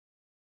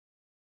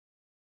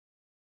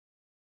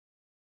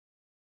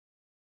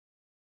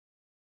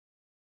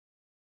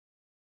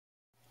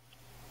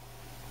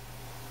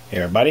Hey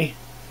everybody,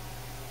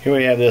 here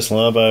we have this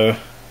Lenovo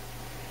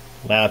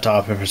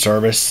laptop for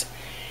service.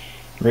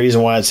 The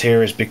reason why it's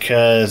here is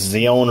because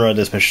the owner of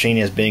this machine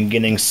has been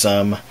getting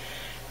some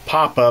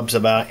pop-ups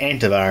about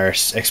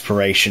antivirus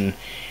expiration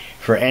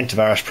for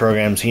antivirus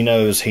programs he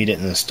knows he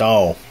didn't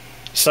install.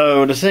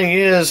 So the thing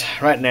is,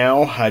 right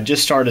now I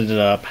just started it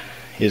up.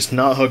 It's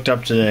not hooked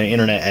up to the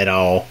internet at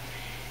all,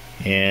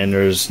 and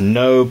there's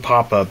no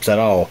pop-ups at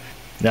all.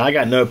 Now I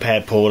got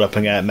Notepad pulled up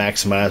and got it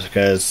maximized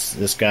because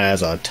this guy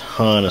has a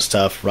ton of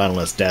stuff right on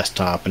his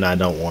desktop and I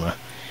don't want to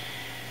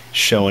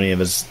show any of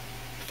his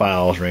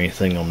files or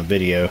anything on the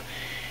video.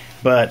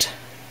 But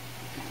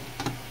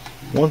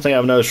one thing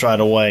I've noticed right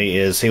away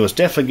is he was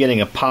definitely getting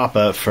a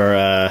pop-up for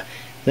I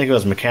think it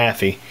was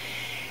McAfee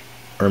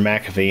or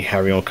McAfee,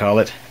 however you want to call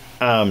it.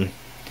 But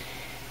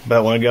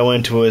when I go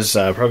into his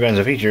programs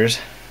and features,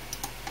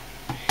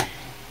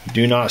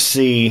 do not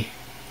see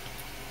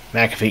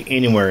McAfee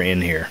anywhere in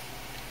here.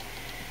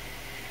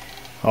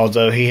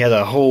 Although he has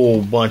a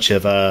whole bunch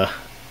of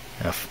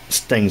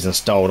things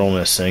installed on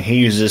this thing. He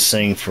uses this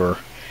thing for,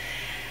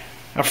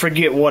 I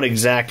forget what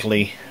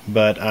exactly,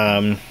 but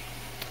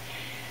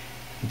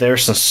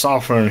there's some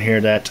software in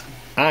here that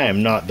I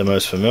am not the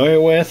most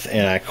familiar with,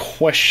 and I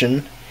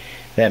question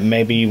that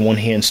maybe when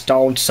he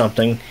installed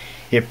something,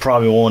 it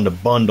probably wanted to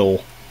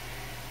bundle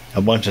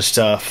a bunch of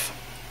stuff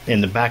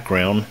in the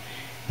background.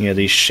 You know,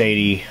 these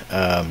shady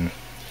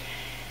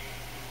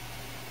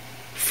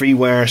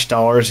freeware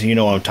installers, you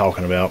know what I'm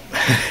talking about.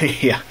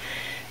 Yeah,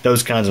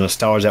 those kinds of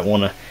installers that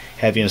want to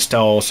have you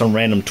install some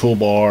random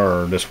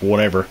toolbar or just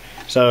whatever.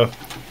 So,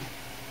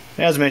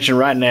 as mentioned,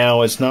 right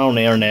now it's not on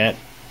the internet.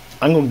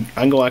 I'm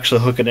gonna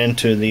actually hook it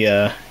into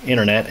the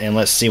internet and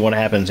let's see what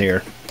happens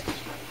here.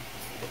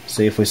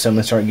 See if we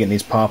suddenly start getting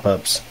these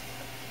pop-ups.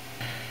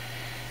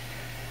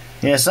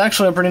 Yeah, it's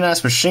actually a pretty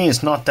nice machine.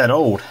 It's not that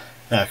old,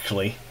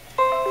 actually.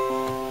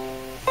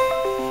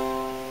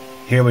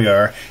 Here we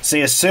are. See,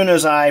 as soon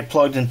as I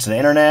plugged into the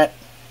internet,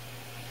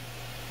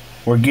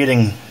 we're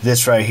getting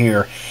this right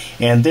here.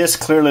 And this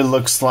clearly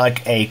looks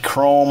like a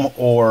Chrome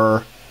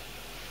or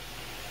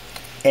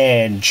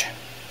Edge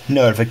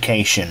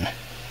notification.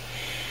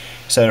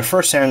 So the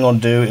first thing I'm going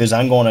to do is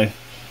I'm going to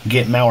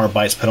get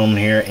Malwarebytes put on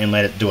here and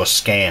let it do a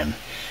scan.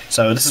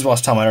 So this is what I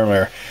was talking about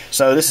earlier.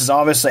 So this is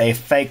obviously a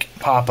fake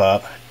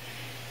pop-up.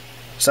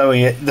 So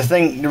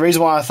the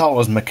reason why I thought it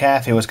was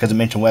McAfee was because it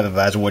mentioned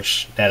WebAdvisor,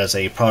 which that is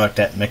a product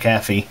that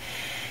McAfee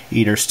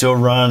either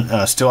still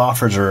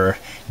offers or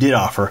did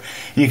offer.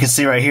 And you can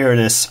see right here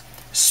this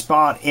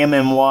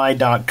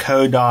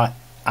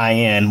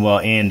spotmmy.co.in. Well,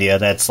 India,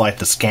 that's like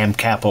the scam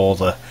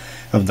capital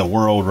of the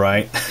world,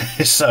 right?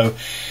 So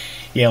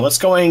yeah, let's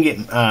go ahead and get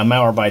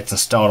Malwarebytes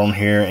installed on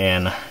here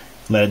and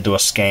let it do a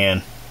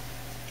scan.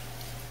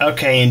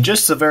 Okay, in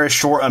just a very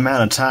short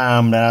amount of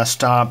time that I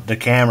stopped the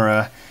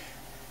camera,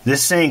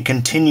 this thing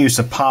continues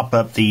to pop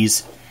up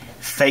these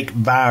fake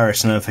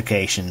virus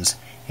notifications.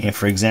 And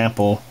for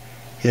example,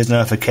 his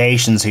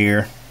notifications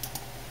here,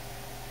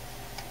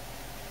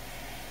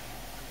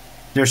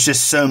 there's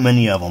just so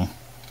many of them,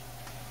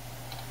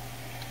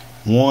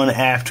 one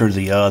after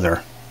the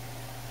other.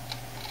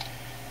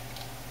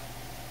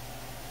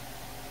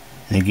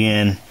 And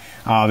again,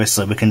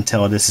 obviously we can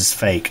tell this is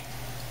fake.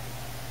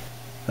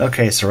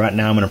 Okay, so right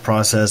now I'm in the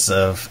process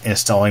of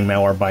installing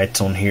Malwarebytes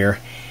on here.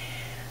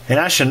 And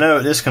I should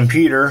note, this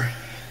computer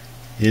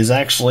is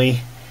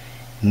actually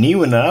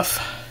new enough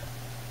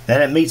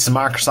that it meets the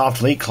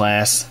Microsoft Elite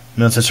class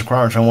military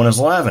requirements on Windows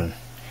 11.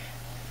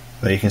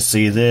 But you can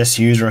see this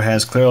user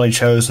has clearly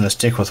chosen to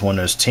stick with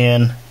Windows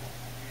 10.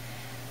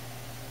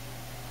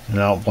 And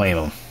I don't blame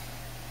them.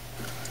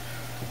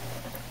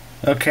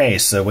 Okay,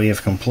 so we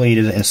have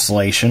completed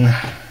installation.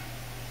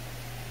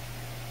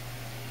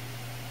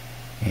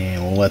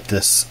 And we'll let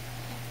this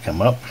come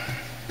up.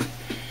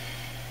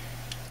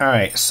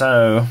 Alright,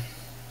 so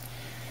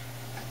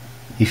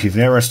if you've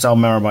never installed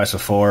Malwarebytes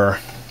before,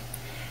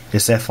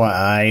 just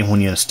FYI,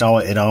 when you install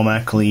it, it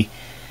automatically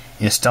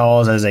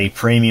installs as a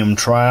premium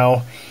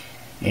trial.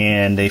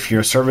 And if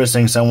you're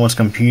servicing someone's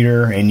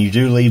computer and you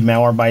do leave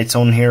Malwarebytes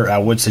on here, I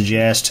would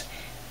suggest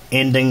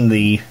ending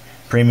the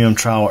premium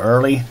trial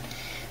early.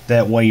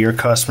 That way your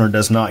customer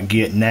does not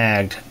get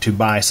nagged to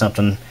buy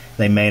something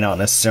they may not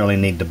necessarily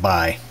need to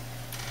buy.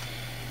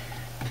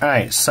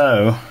 Alright,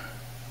 so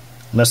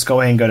let's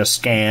go ahead and go to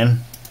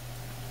scan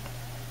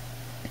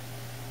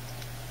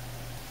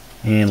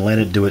and let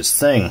it do its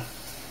thing.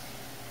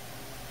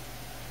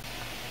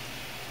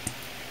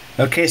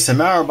 Okay, so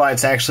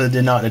Malwarebytes actually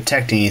did not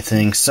detect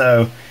anything,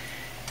 so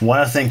what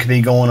I think could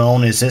be going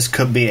on is this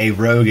could be a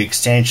rogue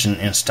extension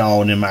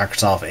installed in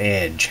Microsoft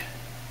Edge.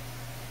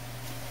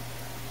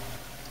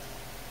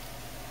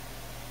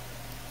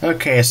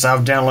 Okay, so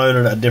I've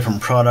downloaded a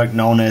different product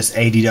known as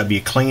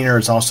ADW Cleaner.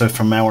 It's also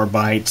from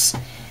Malwarebytes,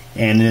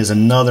 and it is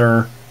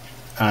another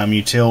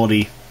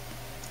utility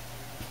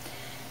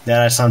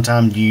that I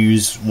sometimes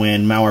use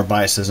when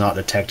Malwarebytes does not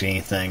detect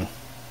anything.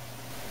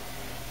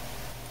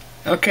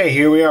 Okay,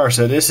 here we are.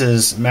 So this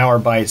is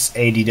Malwarebytes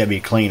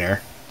ADW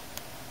Cleaner.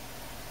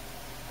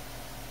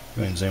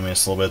 Go ahead and zoom in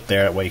just a little bit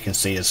there, that way you can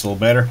see it's a little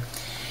better.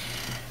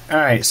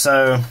 Alright,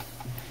 so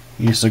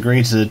you just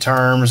agree to the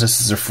terms.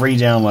 This is a free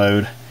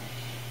download.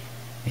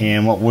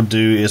 And what we'll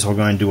do is we're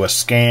going to do a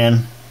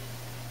scan.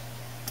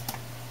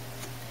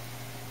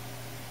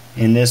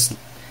 In this,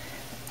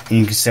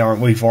 you can see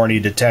we've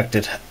already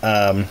detected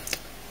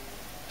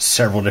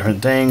several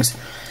different things.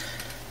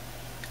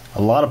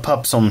 A lot of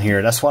pups on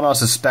here. That's what I was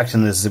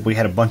suspecting, is that we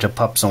had a bunch of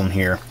pups on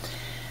here.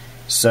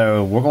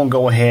 So we're going to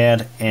go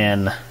ahead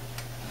and,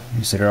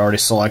 you see they're already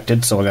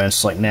selected, so we're going to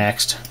select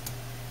next.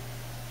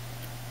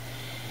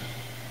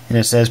 And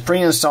it says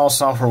pre-installed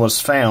software was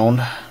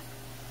found.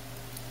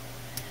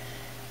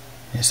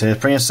 It says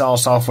pre-installed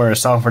software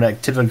is software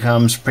that typically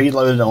comes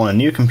preloaded on a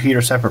new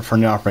computer separate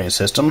from the operating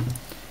system.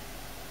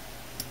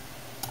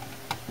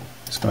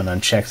 Let's go ahead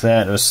and uncheck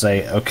that. Let's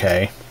say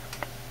OK.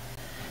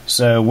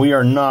 So we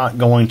are not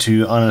going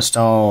to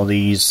uninstall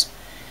these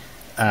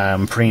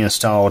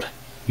pre-installed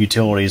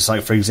utilities.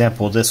 Like, for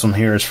example, this one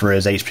here is for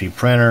his HP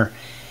printer,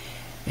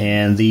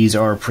 and these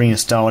are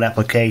pre-installed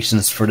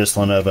applications for this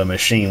Lenovo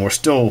machine. We're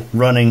still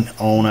running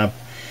on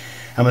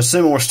I'm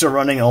assuming we're still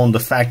running on the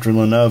factory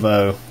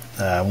Lenovo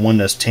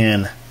Windows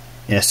 10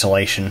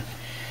 installation.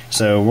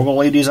 So we're going to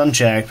leave these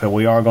unchecked, but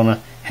we are going to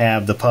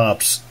have the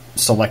pups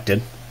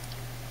selected.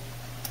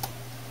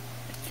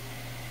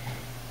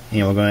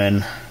 And we're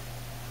going to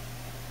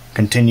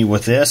continue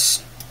with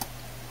this.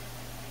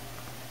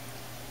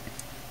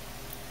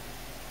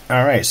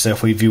 Alright, so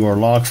if we view our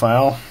log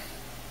file,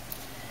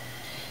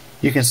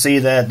 you can see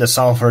that the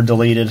software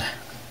deleted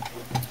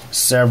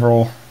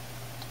several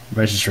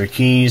registry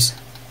keys.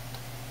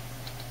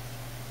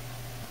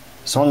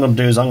 So what I'm going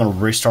to do is I'm going to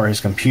restart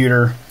his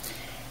computer,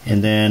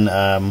 and then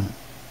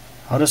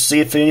I'll just see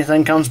if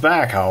anything comes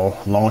back. I'll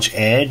launch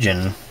Edge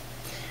and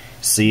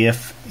see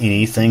if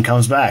anything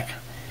comes back.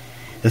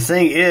 The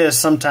thing is,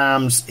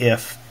 sometimes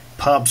if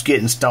pups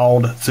get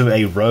installed through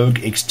a rogue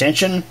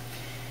extension,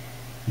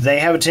 they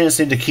have a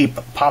tendency to keep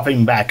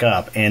popping back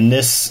up, and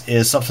this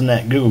is something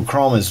that Google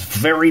Chrome is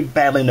very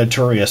badly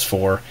notorious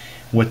for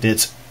with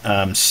its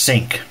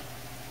sync.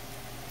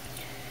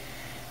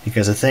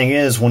 Because the thing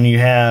is, when you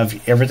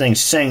have everything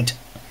synced,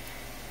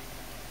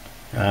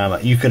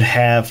 you could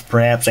have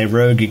perhaps a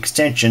rogue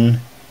extension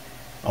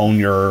on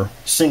your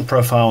sync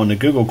profile in the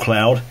Google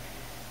Cloud,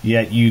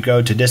 yet you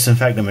go to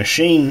disinfect the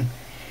machine,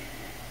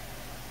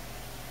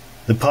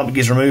 the pup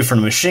gets removed from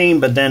the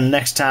machine, but then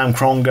next time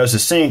Chrome goes to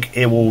sync,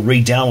 it will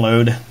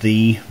re-download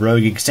the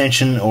rogue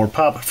extension or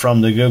pup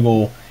from the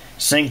Google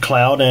Sync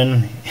Cloud,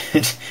 and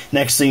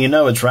next thing you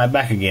know, it's right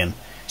back again.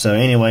 So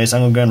anyways, I'm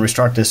going to go and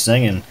restart this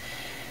thing, and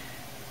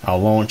I'll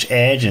launch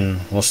Edge,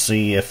 and we'll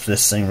see if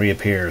this thing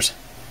reappears.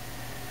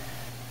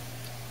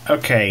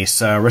 Okay,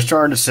 so I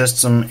restarted the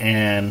system,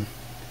 and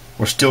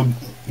we're still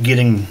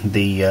getting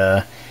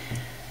the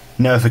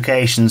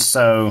notifications.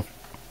 So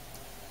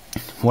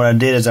what I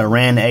did is I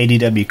ran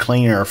ADW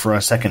Cleaner for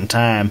a second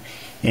time,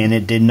 and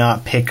it did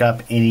not pick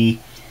up any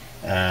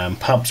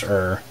pups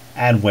or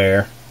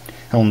adware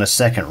on the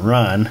second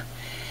run.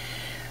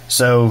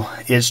 So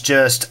it's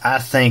just, I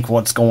think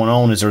what's going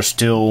on is there's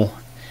still,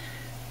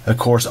 of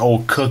course,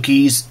 old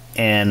cookies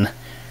and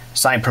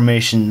site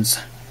permissions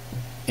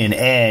in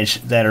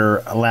Edge that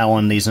are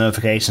allowing these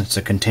notifications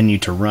to continue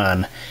to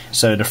run.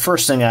 So the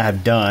first thing I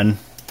have done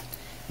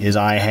is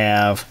I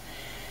have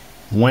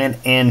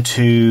went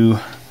into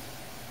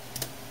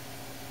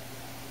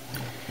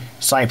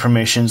site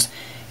permissions,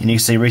 and you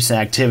can see recent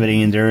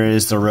activity, and there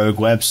is the rogue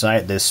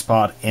website, this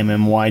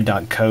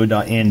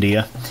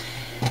spotmmy.co.india.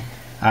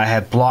 I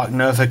have blocked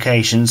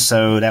notifications,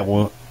 so that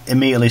will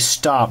immediately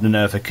stop the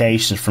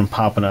notifications from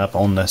popping up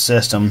on the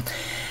system.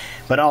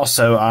 But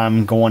also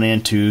I'm going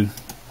into,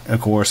 of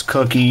course,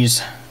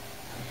 cookies,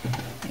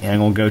 and I'm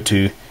going to go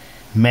to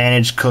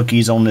manage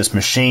cookies on this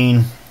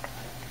machine,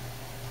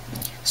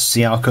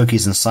 see all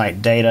cookies and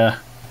site data,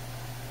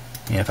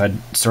 and if I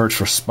search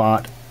for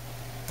spot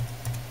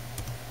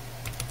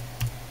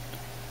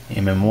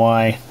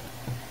MMY,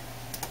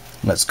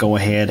 let's go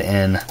ahead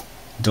and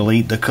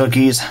delete the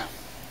cookies.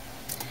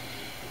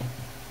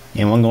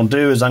 And what I'm going to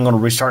do is I'm going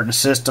to restart the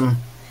system,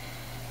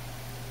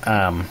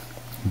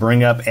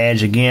 bring up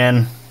Edge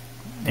again,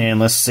 and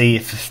let's see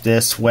if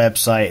this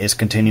website is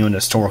continuing to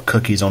store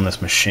cookies on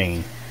this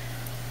machine.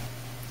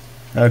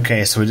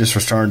 Okay, so we just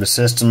restarted the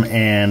system,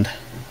 and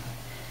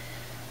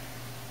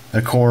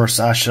of course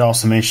I should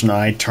also mention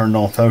I turned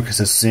on Focus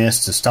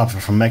Assist to stop it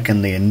from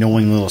making the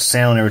annoying little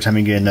sound every time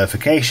you get a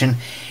notification,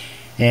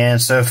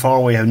 and so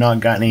far we have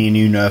not gotten any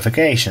new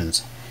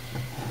notifications.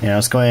 Now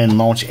let's go ahead and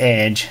launch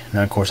Edge.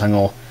 Now of course I'm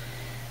going to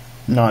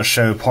not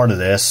show part of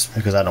this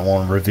because I don't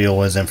want to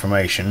reveal his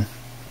information.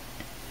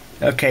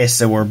 Okay,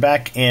 so we're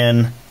back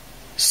in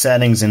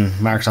settings in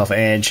Microsoft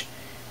Edge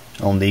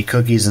on the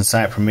cookies and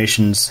site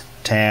permissions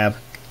tab,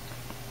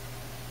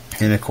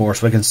 and of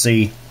course we can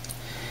see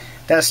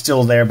that's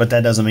still there, but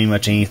that doesn't mean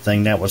much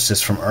anything. That was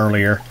just from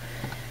earlier.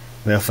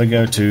 But if we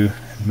go to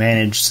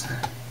manage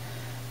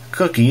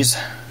cookies,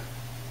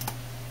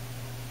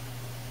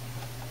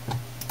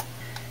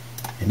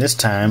 and this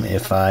time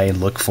if I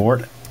look for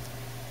it,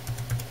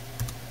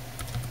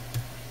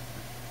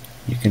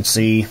 can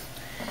see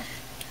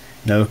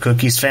no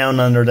cookies found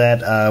under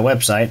that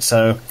website,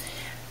 so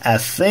I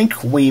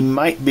think we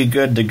might be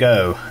good to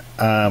go.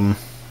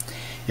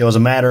 It was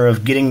a matter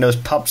of getting those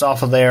pups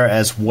off of there,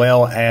 as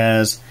well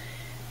as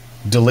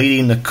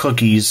deleting the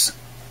cookies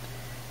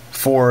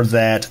for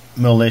that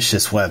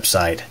malicious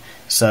website.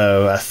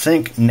 So I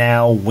think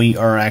now we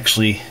are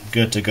actually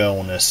good to go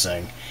on this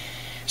thing.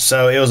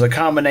 So it was a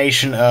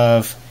combination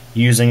of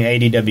using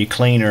ADW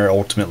Cleaner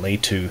ultimately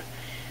to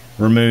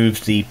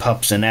remove the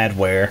pups and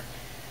adware.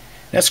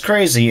 That's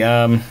crazy.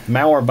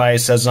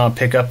 Malwarebytes does not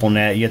pick up on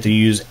that. You have to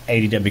use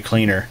ADW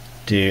Cleaner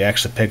to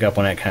actually pick up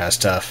on that kind of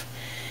stuff.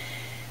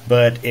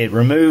 But it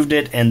removed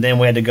it, and then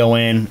we had to go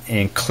in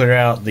and clear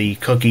out the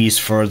cookies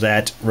for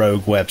that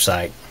rogue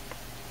website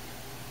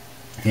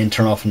and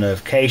turn off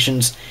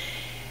notifications.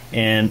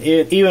 And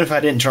even if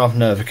I didn't turn off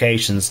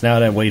notifications, now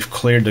that we've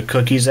cleared the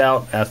cookies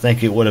out, I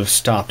think it would have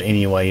stopped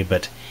anyway.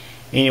 But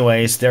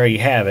anyways, there you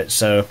have it.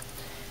 So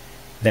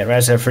that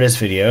wraps it up for this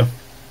video.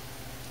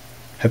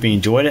 Hope you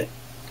enjoyed it.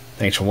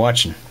 Thanks for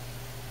watching.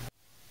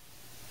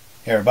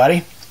 Hey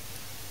everybody,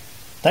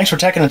 thanks for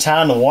taking the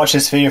time to watch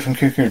this video from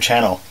Kuku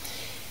Channel.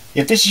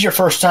 If this is your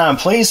first time,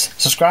 please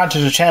subscribe to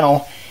the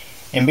channel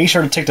and be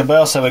sure to tick the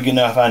bell so we get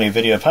notified of a new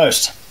video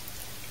post.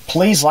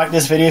 Please like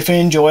this video if you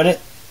enjoyed it,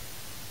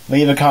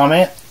 leave a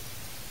comment,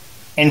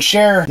 and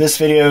share this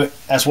video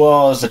as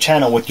well as the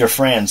channel with your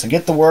friends and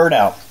get the word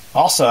out.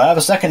 Also, I have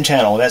a second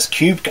channel, that's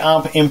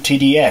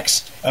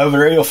CubeCompMTDX. Over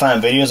there you'll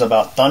find videos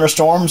about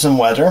thunderstorms and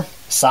weather,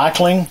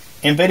 cycling,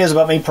 and videos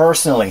about me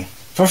personally.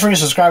 Feel free to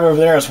subscribe over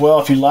there as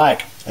well if you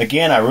like.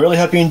 Again, I really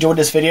hope you enjoyed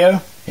this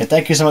video, and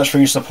thank you so much for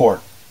your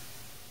support.